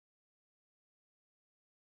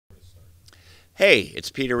Hey, it's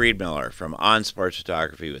Peter Reed Miller from On Sports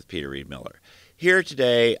Photography with Peter Reed Miller. Here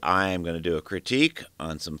today, I am going to do a critique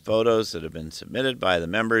on some photos that have been submitted by the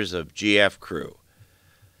members of GFCrew.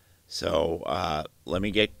 So let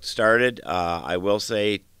me get started. I will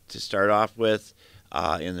say to start off with,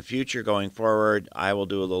 in the future going forward, I will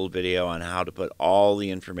do a little video on how to put all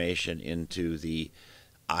the information into the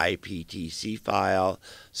IPTC file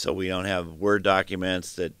so we don't have Word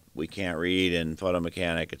documents that we can't read in Photo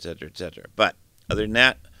Mechanic, etc., etc. But other than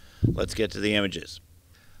that, let's get to the images.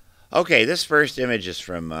 Okay, this first image is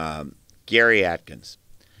from Gary Atkins.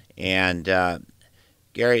 And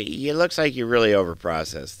Gary, it looks like you really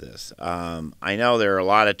overprocessed this. I know there are a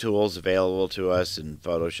lot of tools available to us in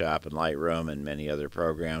Photoshop and Lightroom and many other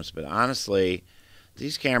programs, but honestly,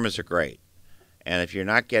 these cameras are great. And if you're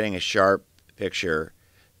not getting a sharp picture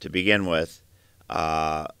to begin with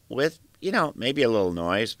maybe a little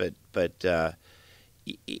noise, but the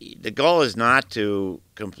goal is not to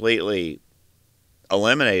completely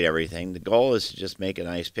eliminate everything. The goal is to just make a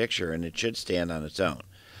nice picture, and it should stand on its own.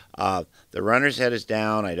 The runner's head is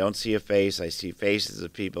down. I don't see a face. I see faces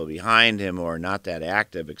of people behind him who are not that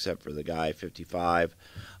active, except for the guy 55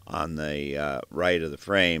 on the right of the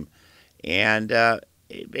frame. And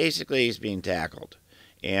basically, he's being tackled.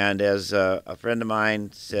 And as a friend of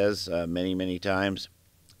mine says many, many times,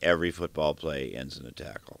 every football play ends in a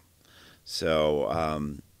tackle.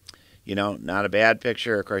 So, not a bad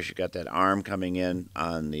picture. Of course, you got that arm coming in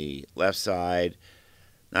on the left side.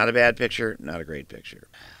 Not a bad picture, not a great picture.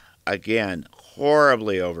 Again,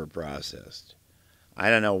 horribly overprocessed.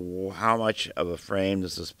 I don't know how much of a frame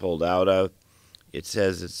this is pulled out of. It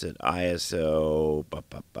says it's at ISO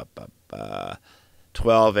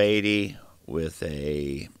 1280 with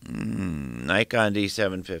a Nikon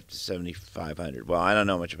D750 7500. Well, I don't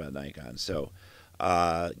know much about Nikon, so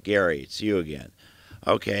Gary, it's you again.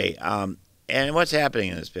 Okay, and what's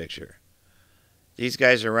happening in this picture? These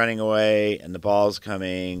guys are running away, and the ball's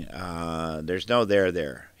coming. There's no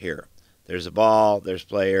there here. There's a ball. There's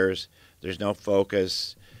players. There's no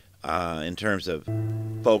focus in terms of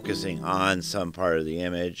focusing on some part of the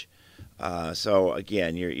image. So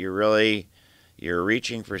again, you're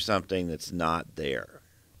reaching for something that's not there.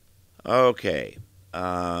 Okay,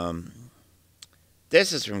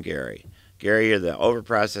 this is from Gary. Gary, you're the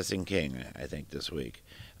overprocessing king, I think, this week.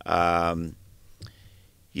 The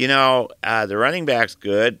running back's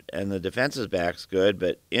good and the defensive back's good,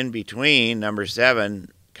 but in between, number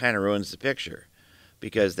 7 kind of ruins the picture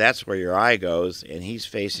because that's where your eye goes, and he's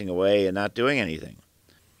facing away and not doing anything.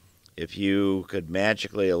 If you could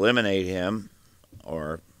magically eliminate him,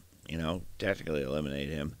 or, technically eliminate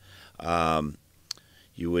him,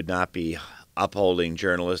 you would not be upholding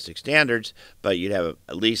journalistic standards, but you'd have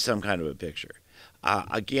at least some kind of a picture.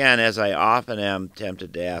 Again, as I often am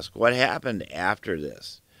tempted to ask, what happened after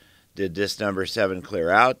this? Did this number 7 clear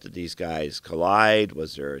out? Did these guys collide?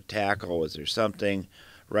 Was there a tackle? Was there something?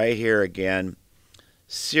 Right here again,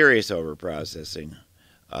 serious overprocessing.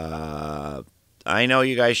 I know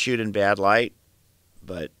you guys shoot in bad light,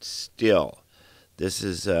 but still, this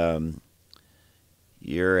is,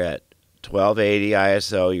 you're at 1280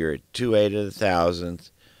 ISO, you're at 2.8 to the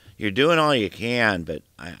thousandth. You're doing all you can, but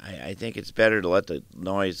I think it's better to let the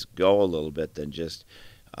noise go a little bit than just,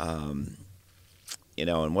 and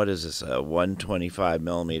what is this, 125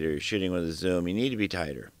 millimeter shooting with a zoom? You need to be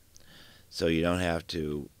tighter so you don't have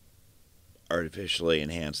to artificially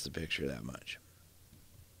enhance the picture that much.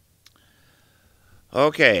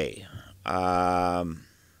 Okay,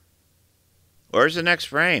 where's the next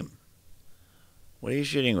frame? What are you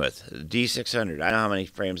shooting with? D600. I don't know how many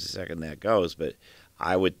frames a second that goes, but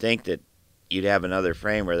I would think that you'd have another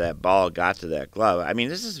frame where that ball got to that glove. I mean,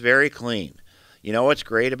 this is very clean. You know what's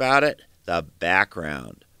great about it? The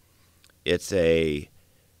background. It's a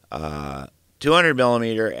 200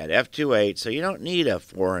 millimeter at f2.8, so you don't need a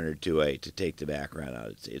 400 2.8 to take the background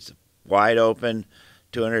out. It's wide open,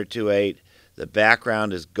 200 2.8. The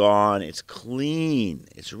background is gone. It's clean.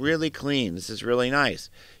 It's really clean. This is really nice.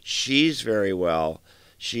 She's very well.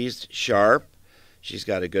 She's sharp. She's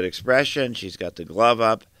got a good expression. She's got the glove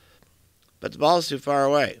up. But the ball's too far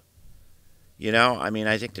away.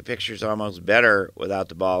 I think the picture's almost better without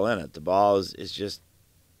the ball in it. The ball is just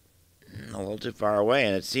a little too far away.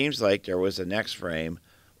 And it seems like there was a next frame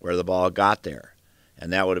where the ball got there.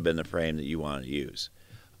 And that would have been the frame that you wanted to use.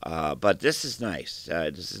 But this is nice.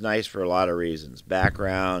 This is nice for a lot of reasons.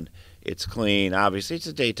 Background, it's clean. Obviously, it's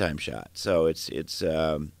a daytime shot, so it's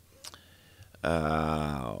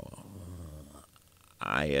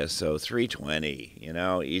ISO 320, you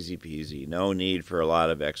know, easy peasy. No need for a lot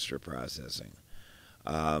of extra processing.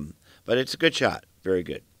 But it's a good shot. Very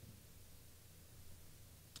good.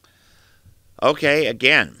 Okay,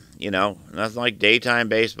 again, nothing like daytime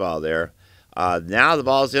baseball there. Now the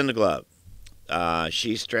ball's in the glove.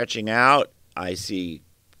 She's stretching out. I see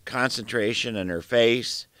concentration in her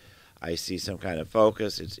face. I see some kind of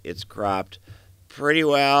focus. It's cropped pretty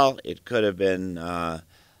well. It could have been,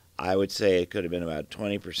 I would say, it could have been about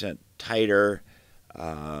 20% tighter.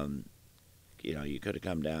 You could have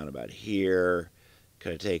come down about here.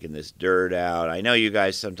 Could have taken this dirt out. I know you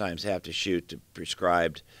guys sometimes have to shoot to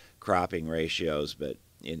prescribed cropping ratios, but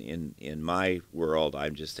in my world,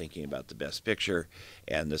 I'm just thinking about the best picture,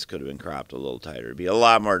 and this could have been cropped a little tighter. It'd be a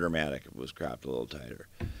lot more dramatic if it was cropped a little tighter.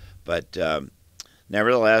 But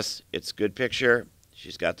nevertheless, it's a good picture.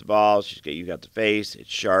 She's got the ball. You got the face.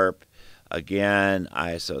 It's sharp. Again,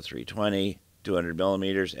 ISO 320, 200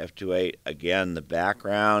 millimeters, f2.8. Again, the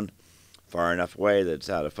background far enough away that it's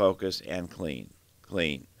out of focus, and clean.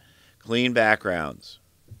 Clean backgrounds.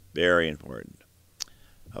 Very important.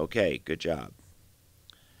 Okay, good job.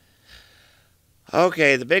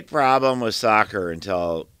 Okay, the big problem with soccer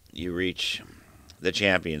until you reach the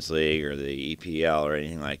Champions League or the EPL or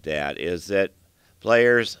anything like that is that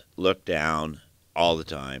players look down all the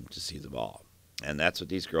time to see the ball. And that's what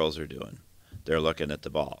these girls are doing. They're looking at the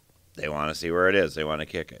ball. They want to see where it is. They want to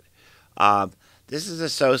kick it. This is a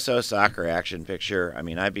so-so soccer action picture. I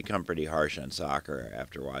mean, I've become pretty harsh on soccer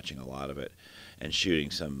after watching a lot of it and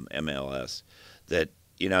shooting some MLS. That,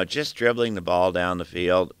 just dribbling the ball down the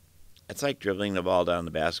field, it's like dribbling the ball down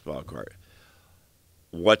the basketball court.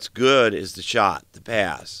 What's good is the shot, the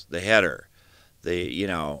pass, the header,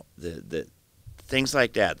 the things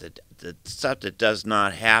like that, the stuff that does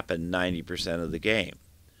not happen 90% of the game.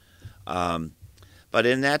 But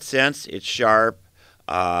in that sense, it's sharp.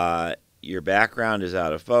 Your background is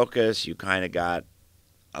out of focus. You kind of got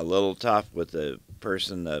a little tough with the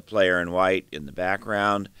player in white in the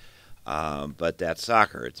background. But that's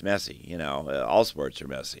soccer. It's messy. All sports are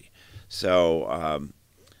messy. So,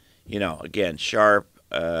 again, sharp.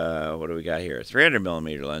 What do we got here? 300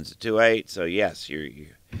 millimeter lens, 2.8. So yes,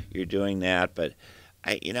 you're doing that. But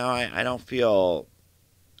I don't feel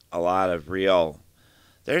a lot of real.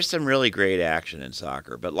 There's some really great action in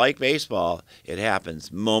soccer, but like baseball, it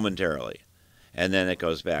happens momentarily, and then it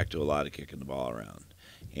goes back to a lot of kicking the ball around.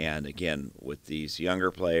 And again, with these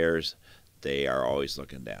younger players, they are always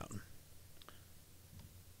looking down.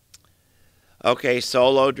 Okay,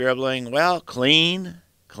 solo dribbling. Well, clean.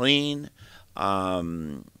 Clean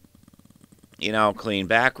background.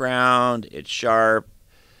 It's sharp.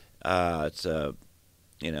 It's a,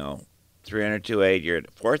 302.8. You're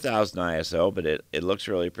at 4,000 ISO, but it looks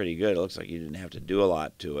really pretty good. It looks like you didn't have to do a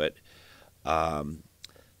lot to it.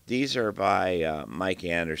 These are by Mike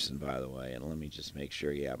Anderson, by the way. And let me just make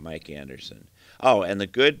sure. Yeah, Mike Anderson. Oh, and the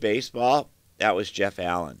good baseball, that was Jeff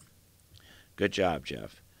Allen. Good job,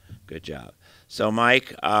 Jeff. Good job. So,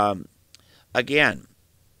 Mike, again,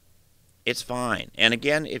 it's fine. And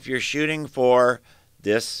again, if you're shooting for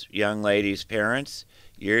this young lady's parents,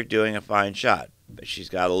 you're doing a fine shot. But she's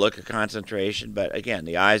got a look of concentration. But again,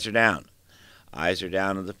 the eyes are down. Eyes are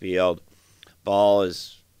down in the field. Ball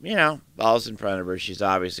is, ball's in front of her. She's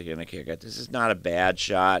obviously going to kick it. This is not a bad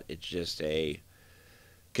shot. It's just a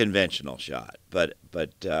conventional shot. But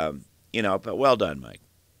well done, Mike.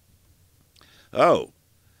 Oh,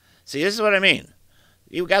 see, this is what I mean.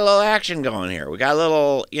 You've got a little action going here. We got a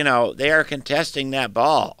little, they are contesting that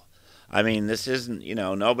ball. I mean, this isn't,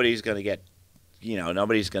 nobody's going to get,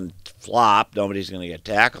 nobody's going to flop. Nobody's going to get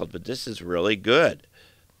tackled. But this is really good.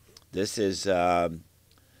 This is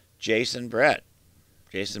Jason, I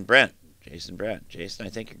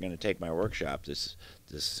think you're going to take my workshop.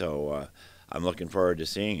 So I'm looking forward to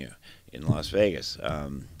seeing you in Las Vegas.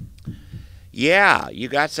 Yeah, you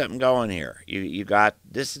got something going here. You got,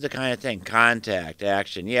 this is the kind of thing, contact,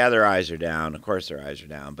 action. Yeah, their eyes are down. Of course their eyes are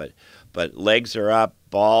down, but legs are up,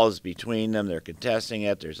 ball is between them. They're contesting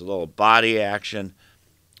it. There's a little body action.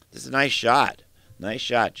 This is a nice shot. Nice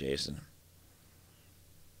shot, Jason.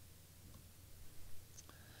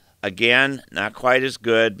 Again, not quite as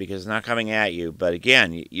good because it's not coming at you, but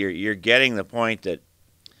again, you're getting the point that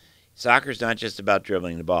soccer's not just about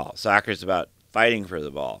dribbling the ball. Soccer's about fighting for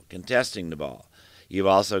the ball, contesting the ball. You've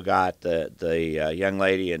also got the young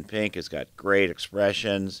lady in pink has got great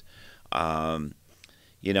expressions. Again,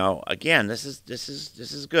 this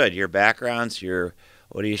is good. Your backgrounds,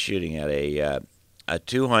 what are you shooting at? A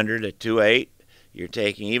 200, a 2.8. You're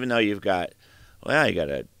taking, even though you got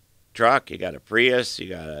a truck, you got a Prius, you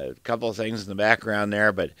got a couple of things in the background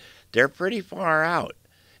there, but they're pretty far out.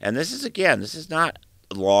 And this is not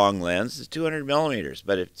long lens. It's 200 millimeters,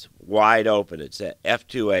 but it's wide open. It's at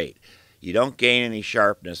f2.8. You don't gain any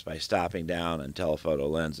sharpness by stopping down on telephoto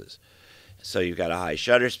lenses. So you've got a high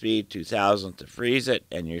shutter speed, 2000 to freeze it,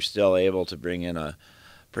 and you're still able to bring in a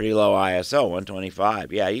pretty low ISO,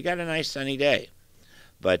 125. Yeah, you got a nice sunny day.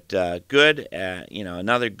 But good,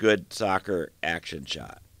 another good soccer action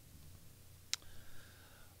shot.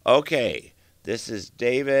 Okay, this is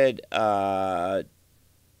David Chopkinski.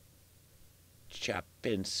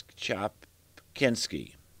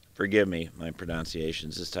 Forgive me, my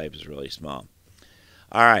pronunciations. This type is really small.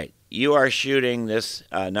 All right, you are shooting this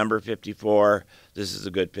number 54. This is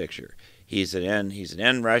a good picture. He's an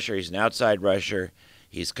end rusher. He's an outside rusher.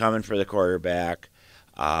 He's coming for the quarterback.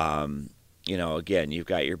 Again, you've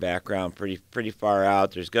got your background pretty far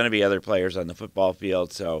out. There's going to be other players on the football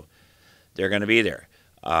field, so they're going to be there.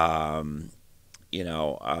 I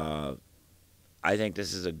think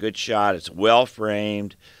this is a good shot. It's well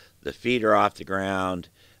framed. The feet are off the ground.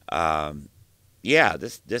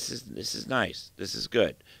 This is nice. This is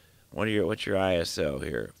good. What's your ISO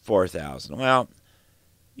here? 4,000. Well,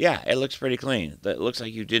 yeah, it looks pretty clean. It looks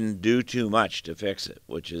like you didn't do too much to fix it,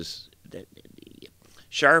 which is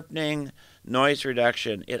sharpening, noise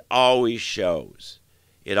reduction. It always shows.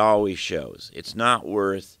 It always shows. It's not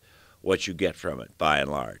worth what you get from it, by and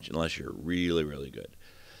large, unless you're really, really good.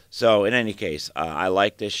 So, in any case, I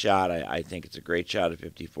like this shot. I think it's a great shot at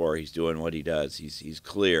 54. He's doing what he does. He's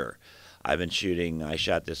clear. I've been shooting. I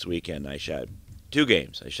shot this weekend. I shot 2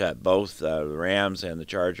 games. I shot both the Rams and the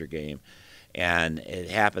Charger game. And it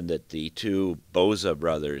happened that the 2 Boza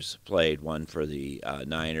brothers played, one for the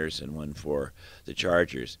Niners and one for the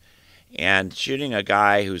Chargers. And shooting a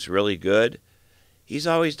guy who's really good, he's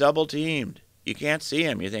always double-teamed. You can't see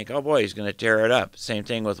him. You think, oh, boy, he's going to tear it up. Same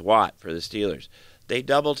thing with Watt for the Steelers. They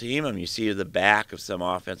double-team him. You see the back of some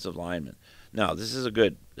offensive lineman. No, this is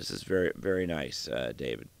very, very nice,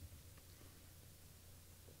 David.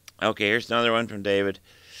 Okay, here's another one from David.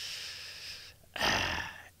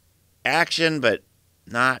 Action, but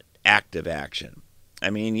not active action.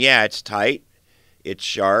 I mean, yeah, it's tight. It's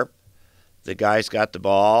sharp. The guy's got the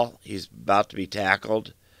ball. He's about to be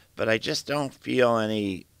tackled. But I just don't feel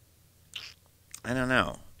any... I don't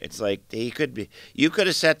know. It's like you could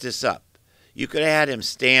have set this up. You could have had him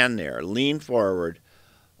stand there, lean forward,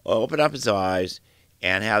 open up his eyes,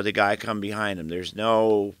 and have the guy come behind him. There's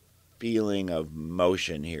no feeling of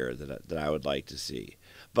motion here that I would like to see.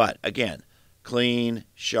 But, again, clean,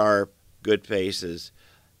 sharp, good faces.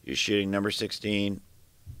 You're shooting number 16.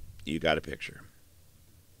 You got a picture.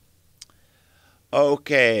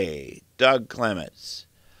 Okay, Doug Clements,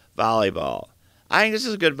 volleyball. I think this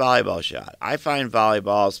is a good volleyball shot. I find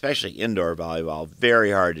volleyball, especially indoor volleyball,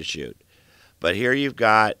 very hard to shoot. But here you've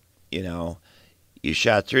got, you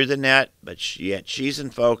shot through the net, but yet she's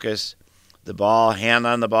in focus. The ball, hand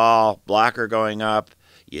on the ball, blocker going up.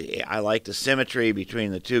 I like the symmetry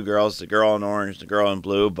between the 2 girls, the girl in orange, the girl in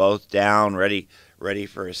blue, both down, ready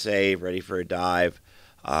for a save, ready for a dive.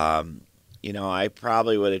 I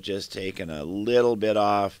probably would have just taken a little bit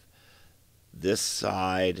off this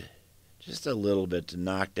side, just a little bit to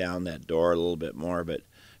knock down that door a little bit more. But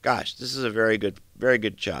gosh, this is a very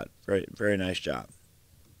good shot. Very, very nice job.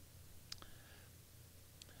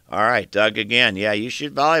 All right, Doug again. Yeah, you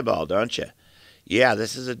shoot volleyball, don't you? Yeah,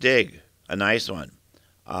 this is a dig, a nice one.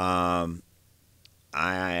 Not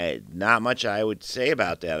much I would say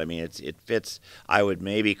about that. I mean, it fits. I would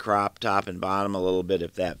maybe crop top and bottom a little bit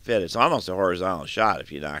if that fit. It's almost a horizontal shot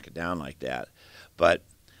if you knock it down like that. But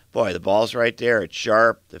boy, the ball's right there. It's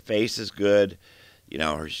sharp. The face is good.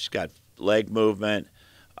 She's got leg movement.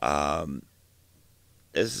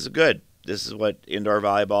 This is good. This is what indoor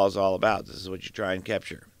volleyball is all about. This is what you try and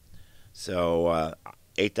capture. So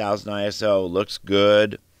 8,000 ISO looks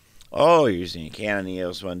good. Oh, you're using a Canon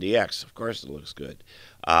EOS 1DX. Of course, it looks good.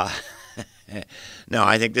 No,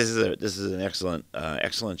 I think this is an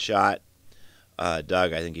excellent shot,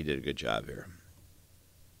 Doug. I think you did a good job here.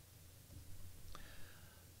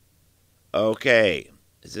 Okay,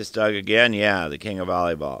 is this Doug again? Yeah, the king of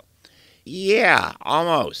volleyball. Yeah,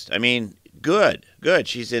 almost. I mean, good.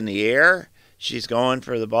 She's in the air. She's going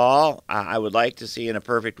for the ball. I would like to see, in a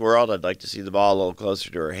perfect world, I'd like to see the ball a little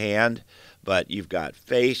closer to her hand. But you've got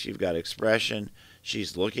face, you've got expression.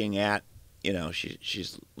 She's looking at,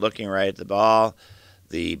 she's looking right at the ball.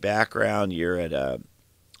 The background, you're at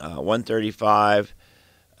 135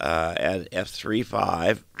 at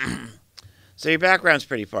f3.5. So your background's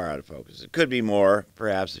pretty far out of focus. It could be more,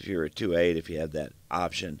 perhaps, if you were at 2.8, if you had that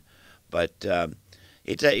option. But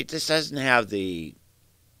it just doesn't have the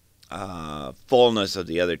fullness of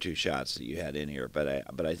the other 2 shots that you had in here.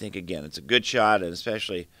 But I think, again, it's a good shot, and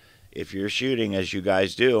especially if you're shooting, as you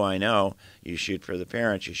guys do, I know, you shoot for the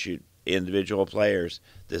parents, you shoot individual players.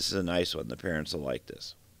 This is a nice one. The parents will like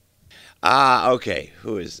this. Okay.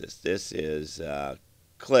 Who is this? This is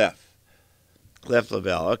Cliff. Cliff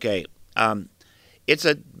Lavelle. Okay. Um, it's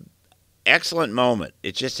a excellent moment.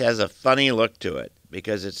 It just has a funny look to it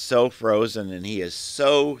because it's so frozen and he is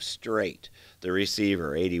so straight. The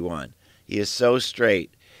receiver, 81. He is so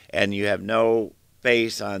straight, and you have no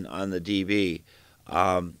face on the DB.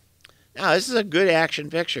 Um, Now, this is a good action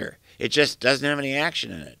picture. It just doesn't have any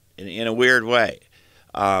action in it in a weird way.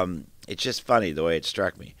 It's just funny the way it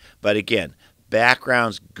struck me. But again,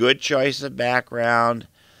 background's good choice of background.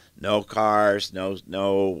 No cars,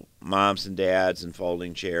 no moms and dads and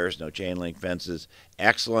folding chairs, no chain link fences.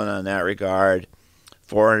 Excellent on that regard.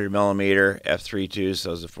 400 millimeter f3.2,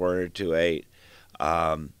 so it's a 400-2.8.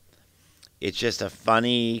 Um, it's just a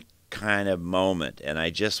funny kind of moment, and I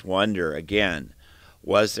just wonder again,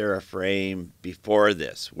 was there a frame before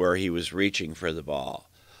this where he was reaching for the ball,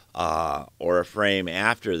 or a frame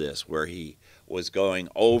after this where he was going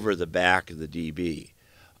over the back of the DB?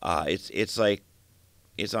 It's like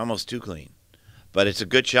it's almost too clean, but it's a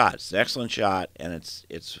good shot. It's an excellent shot, and it's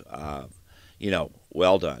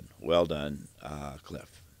well done,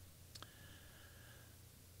 Cliff.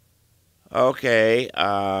 Okay,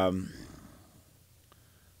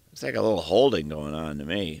 it's like a little holding going on to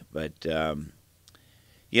me, but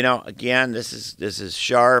again, this is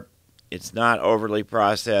sharp. It's not overly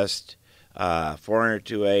processed.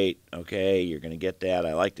 400-2.8. Okay, you're going to get that.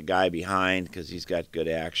 I like the guy behind because he's got good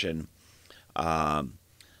action. Um,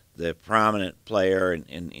 the prominent player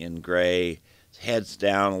in gray, heads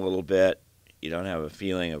down a little bit. You don't have a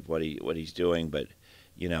feeling of what he's doing, but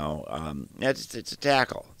it's a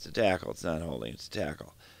tackle. It's a tackle. It's not holding. It's a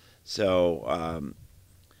tackle. So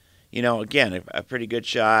again, a pretty good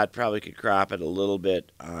shot. Probably could crop it a little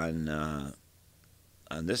bit on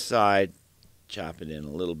this side, chop it in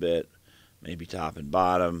a little bit, maybe top and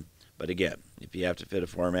bottom. But again, if you have to fit a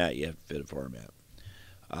format, you have to fit a format.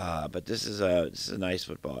 But this is a nice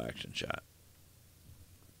football action shot.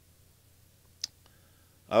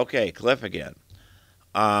 Okay, Cliff again.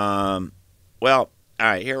 Well, all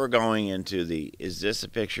right. Here we're going into is this a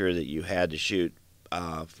picture that you had to shoot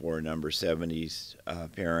for number 70's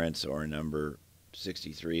parents or number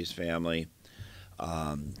 63's family?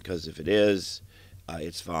 Because if it is,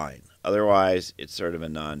 it's fine. Otherwise, it's sort of a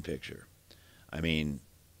non-picture. I mean,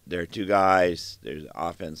 there are two guys. There's an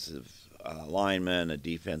offensive lineman, a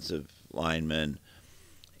defensive lineman,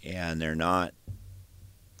 and they're not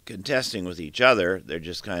contesting with each other. They're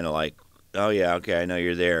just kind of like, oh, yeah, okay, I know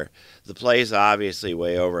you're there. The play's obviously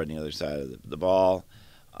way over on the other side of the ball.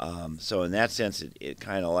 So in that sense, it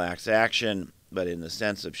kind of lacks action, but in the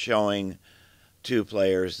sense of showing two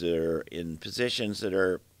players that are in positions that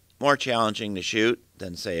are more challenging to shoot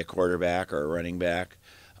than, say, a quarterback or a running back,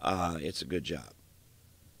 it's a good job.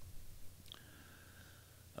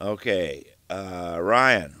 Okay,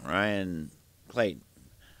 Ryan Clayton.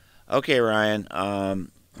 Okay, Ryan. I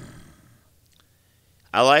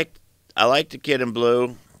like the kid in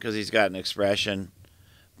blue because he's got an expression,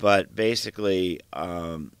 but basically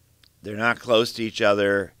they're not close to each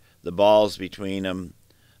other. The ball's between them.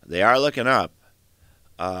 They are looking up.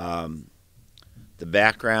 The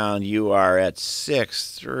background, you are at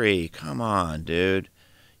 6'3". Come on, dude.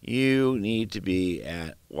 You need to be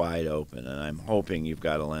at wide open, and I'm hoping you've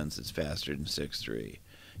got a lens that's faster than 6'3".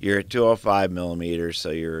 You're at 205 millimeters, so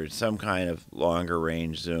you're some kind of longer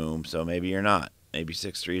range zoom, so maybe you're not. Maybe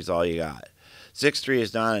 6'3" is all you got. 6'3"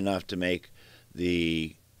 is not enough to make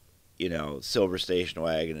the, silver station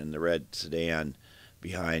wagon and the red sedan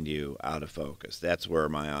behind you out of focus. That's where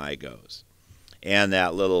my eye goes. And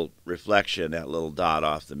that little reflection, that little dot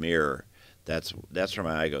off the mirror, that's where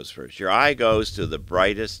my eye goes first. Your eye goes to the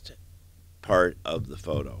brightest part of the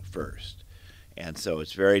photo first. And so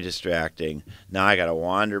it's very distracting. Now I got to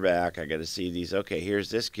wander back. I got to see these. Okay, here's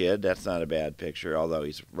this kid. That's not a bad picture, although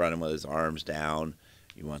he's running with his arms down.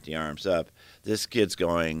 You want the arms up. This kid's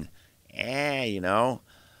going, I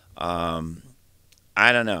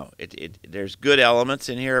don't know. There's good elements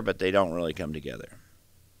in here, but they don't really come together.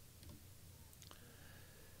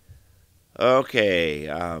 Okay.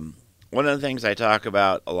 One of the things I talk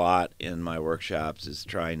about a lot in my workshops is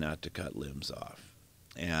trying not to cut limbs off.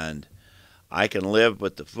 And I can live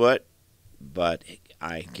with the foot, but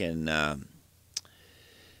I can. The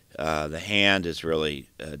hand is really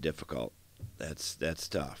difficult. That's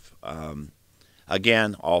tough.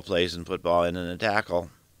 Again, all plays in football end in a tackle.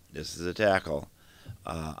 This is a tackle.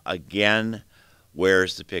 Again,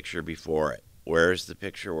 where's the picture before it? Where's the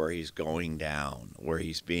picture where he's going down, where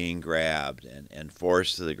he's being grabbed and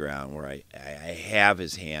forced to the ground, where I have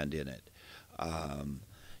his hand in it?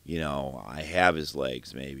 I have his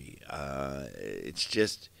legs maybe. It's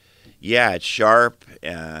just, yeah, it's sharp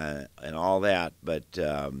and all that, but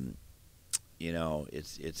you know,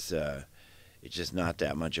 it's just not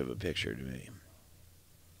that much of a picture to me.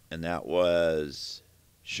 And that was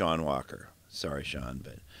Sean Walker. Sorry, Sean,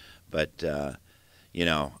 but you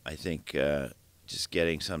know, I think just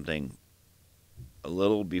getting something a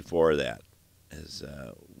little before that is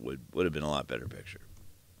would have been a lot better picture.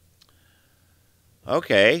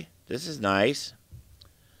 Okay, this is nice.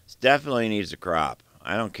 This definitely needs a crop.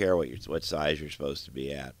 I don't care what size you're supposed to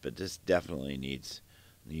be at, but this definitely needs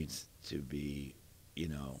to be, you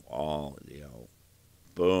know, all, you know,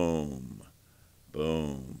 boom,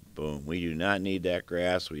 boom, boom. We do not need that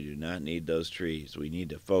grass. We do not need those trees. We need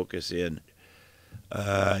to focus in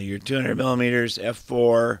your 200 millimeters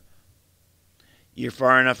f4. You're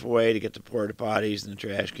far enough away to get the porta potties and the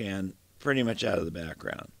trash can pretty much out of the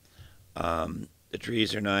background. The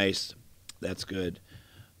trees are nice. That's good.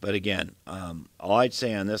 But again, all I'd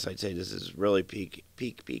say on this, I'd say this is really peak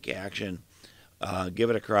action. Give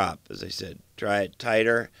it a crop, as I said. Try it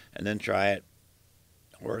tighter, and then try it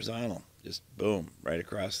horizontal. Just boom, right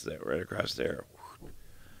across there, right across there.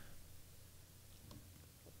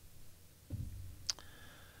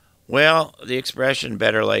 Well, the expression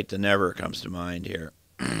 "better late than never" comes to mind here.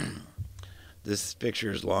 This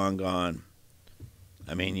picture is long gone.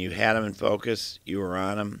 I mean, you had him in focus. You were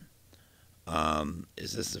on him.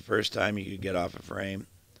 Is this the first time you could get off a frame?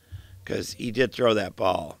 Because he did throw that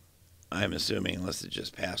ball, I'm assuming, unless it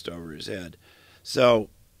just passed over his head. So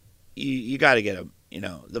you got to get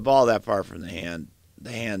the ball that far from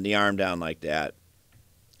the arm down like that.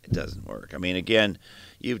 It doesn't work. I mean, again,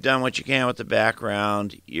 you've done what you can with the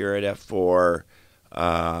background. You're at f4,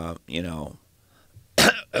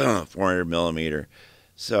 400 millimeter.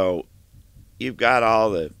 So you've got all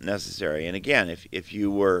the necessary. And again, if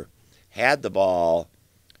you had the ball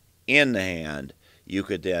in the hand, you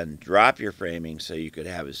could then drop your framing so you could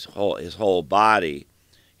have his whole body,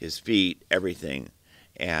 his feet, everything,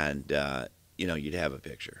 and you'd have a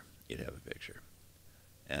picture. You'd have a picture.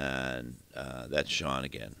 And that's Sean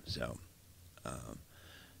again. So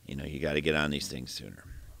you got to get on these things sooner.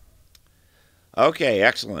 Okay,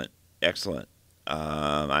 excellent.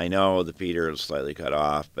 I know the feeder is slightly cut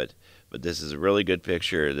off, but this is a really good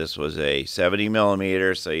picture. This was a 70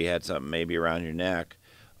 millimeter, so you had something maybe around your neck.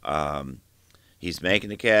 He's making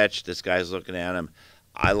the catch. This guy's looking at him.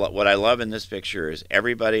 What I love in this picture is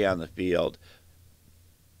everybody on the field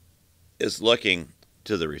is looking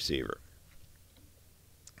to the receiver.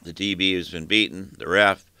 The DB who's been beaten, the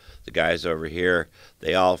ref, the guys over here,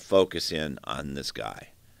 they all focus in on this guy.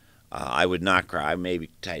 I would not crop. I maybe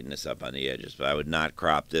tighten this up on the edges, but I would not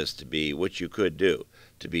crop this to be, which you could do,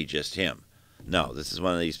 to be just him. No, this is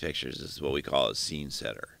one of these pictures. This is what we call a scene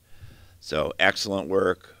setter. So excellent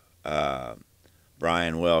work,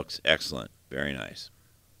 Brian Wilkes. Excellent. Very nice.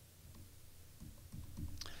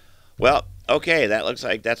 Well, okay, that looks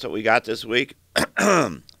like that's what we got this week.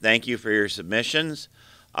 Thank you for your submissions.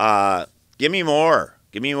 Give me more.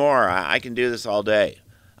 Give me more. I can do this all day.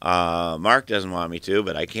 Mark doesn't want me to,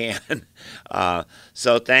 but I can.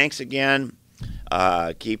 So thanks again.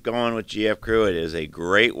 Keep going with GFCrew. It is a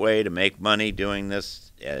great way to make money doing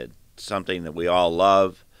this. It's something that we all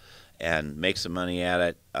love, and make some money at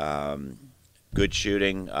it. Good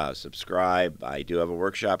shooting. Subscribe. I do have a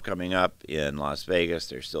workshop coming up in Las Vegas.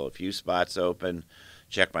 There's still a few spots open.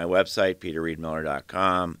 Check my website,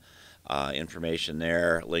 peterreedmiller.com. Information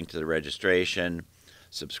there. Link to the registration.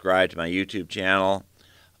 Subscribe to my YouTube channel,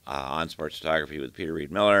 On Sports Photography with Peter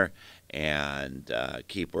Reed Miller, and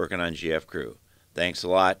keep working on GFCrew. Thanks a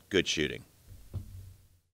lot. Good shooting.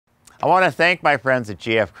 I want to thank my friends at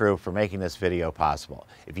GFCrew for making this video possible.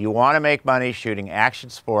 If you want to make money shooting action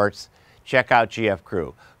sports, check out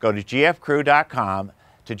GFCrew. Go to gfcrew.com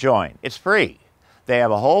to join. It's free. They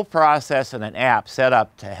have a whole process and an app set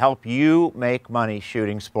up to help you make money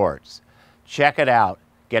shooting sports. Check it out.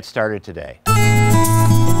 Get started today.